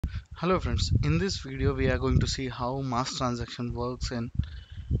Hello friends, in this video we are going to see how mass transaction works in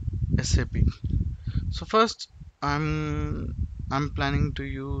SAP. So first I'm planning to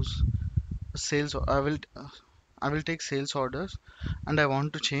use sales I will take sales orders and I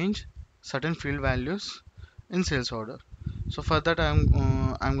want to change certain field values in sales order. So for that I'm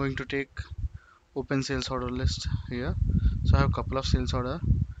going to take open sales order list here. So I have a couple of sales order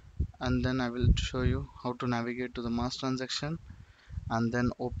and then I will show you how to navigate to the mass transaction and then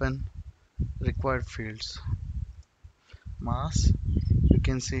open required fields. Mass, you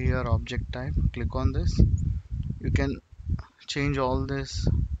can see here object type, click on this. You can change all this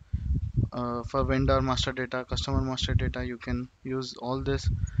for vendor master data, customer master data. You can use all this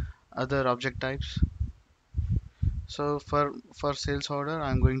other object types. So for sales order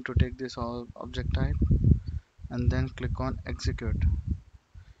I'm going to take this all object type and then click on execute.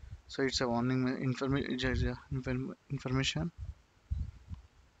 So it's a warning information.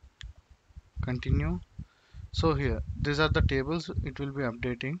 Continue. So here these are the tables it will be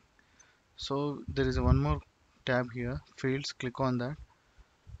updating. So there is one more tab here, fields. Click on that.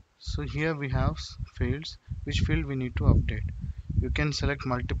 So here we have fields, which field we need to update. You can select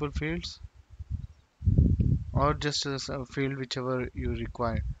multiple fields or just as a field whichever you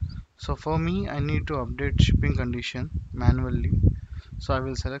require. So for me I need to update shipping condition manually. So I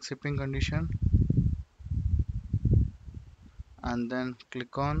will select shipping condition and then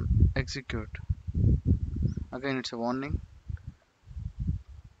click on execute. Again it's a warning.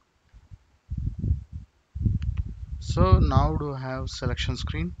 So now do I have selection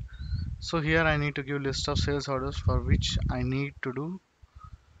screen. So here I need to give list of sales orders for which I need to do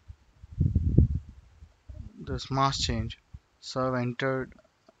this mass change. So I've entered,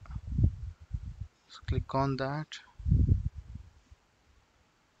 so click on that,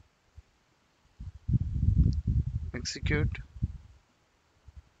 execute.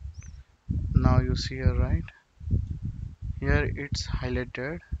 Now you see here, right here it's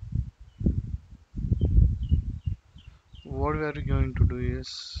highlighted. What we are going to do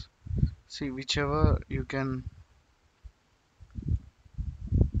is see whichever you can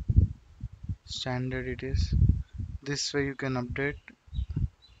standard it is. This way you can update.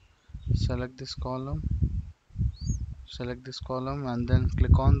 Select this column, select this column and then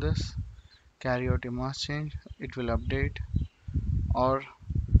click on this, carry out a mass change. It will update. Or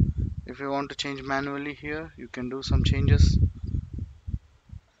if you want to change manually, here you can do some changes.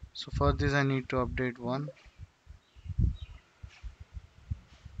 So for this I need to update one.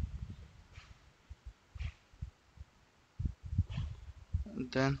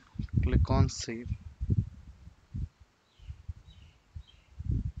 Then click on save.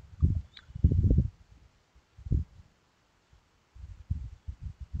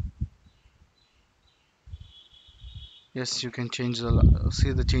 Yes, you can change the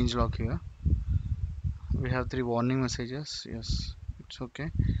see the change log here. We have three warning messages. Yes, it's okay.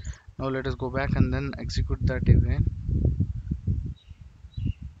 Now let us go back and then execute that again.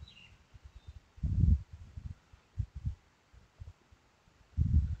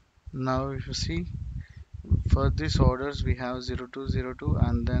 Now if you see, for these orders we have 0202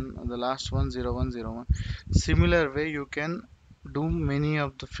 and then the last one 0101. Similar way you can do many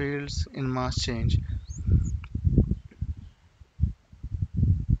of the fields in mass change.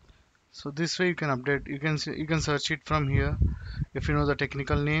 So this way you can update. You can search it from here. If you know the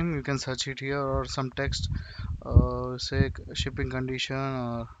technical name, you can search it here, or some text, say shipping condition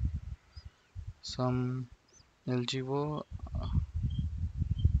or some LGO,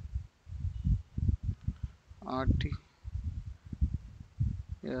 RT,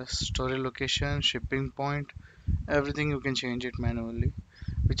 yes, story location, shipping point, everything you can change it manually,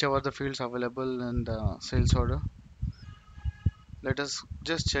 whichever the fields available in the sales order. Let us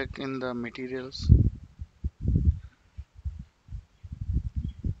just check in the materials.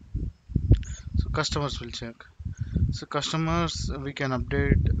 So customers will check. So customers we can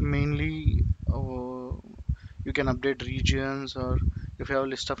update mainly. You can update regions, or if you have a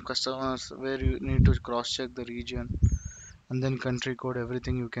list of customers where you need to cross check the region and then country code,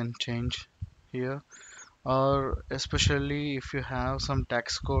 everything you can change here. Or especially if you have some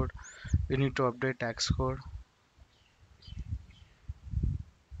tax code, you need to update tax code.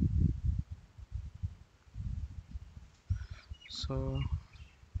 So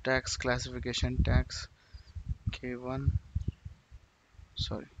tax classification, tax K1,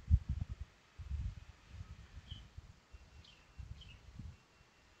 sorry.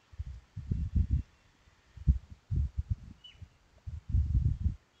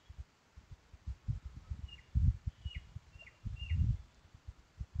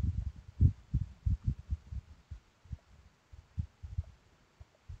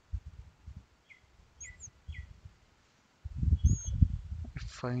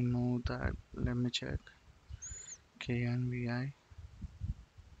 if I know that, let me check. KNVI.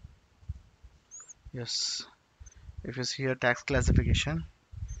 Yes. If you see a tax classification,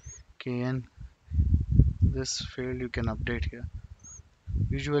 KN, this field you can update here.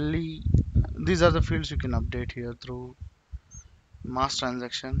 Usually, these are the fields you can update here through mass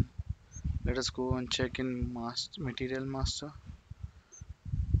transaction. Let us go and check in material master.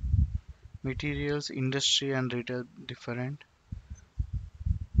 Materials, industry and retail different.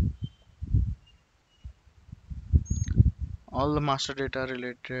 All the master data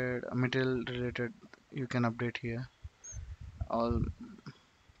related, material related, you can update here. All.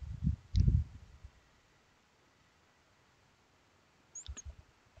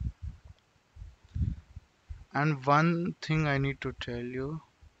 And one thing I need to tell you.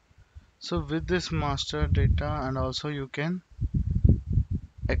 So with this master data, and also you can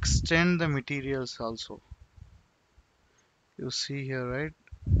extend the materials also. You see here, right?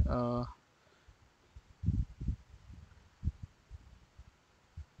 Uh,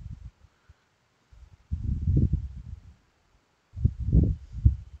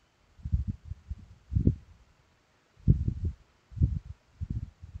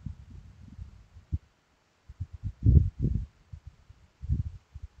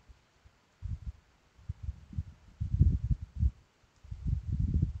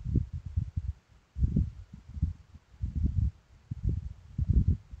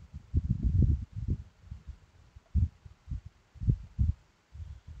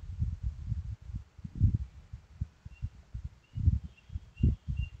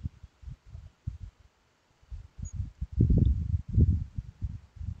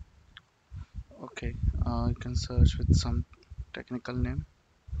 okay, you can search with some technical name,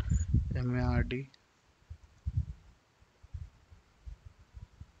 MARD.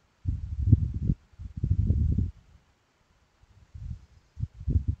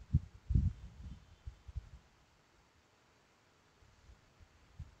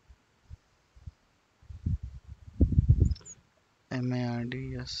 MARD,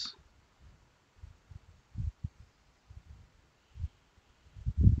 yes.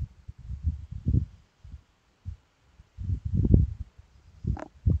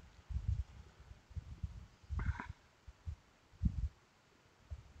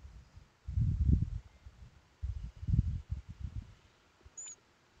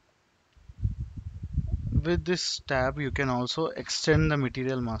 With this tab, you can also extend the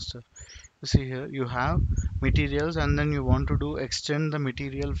material master. You see here, you have materials, and then you want to do extend the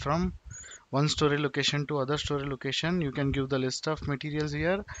material from one storage location to other storage location. You can give the list of materials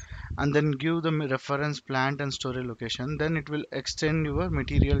here, and then give the reference plant and storage location. Then it will extend your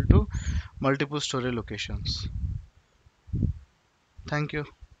material to multiple storage locations. Thank you.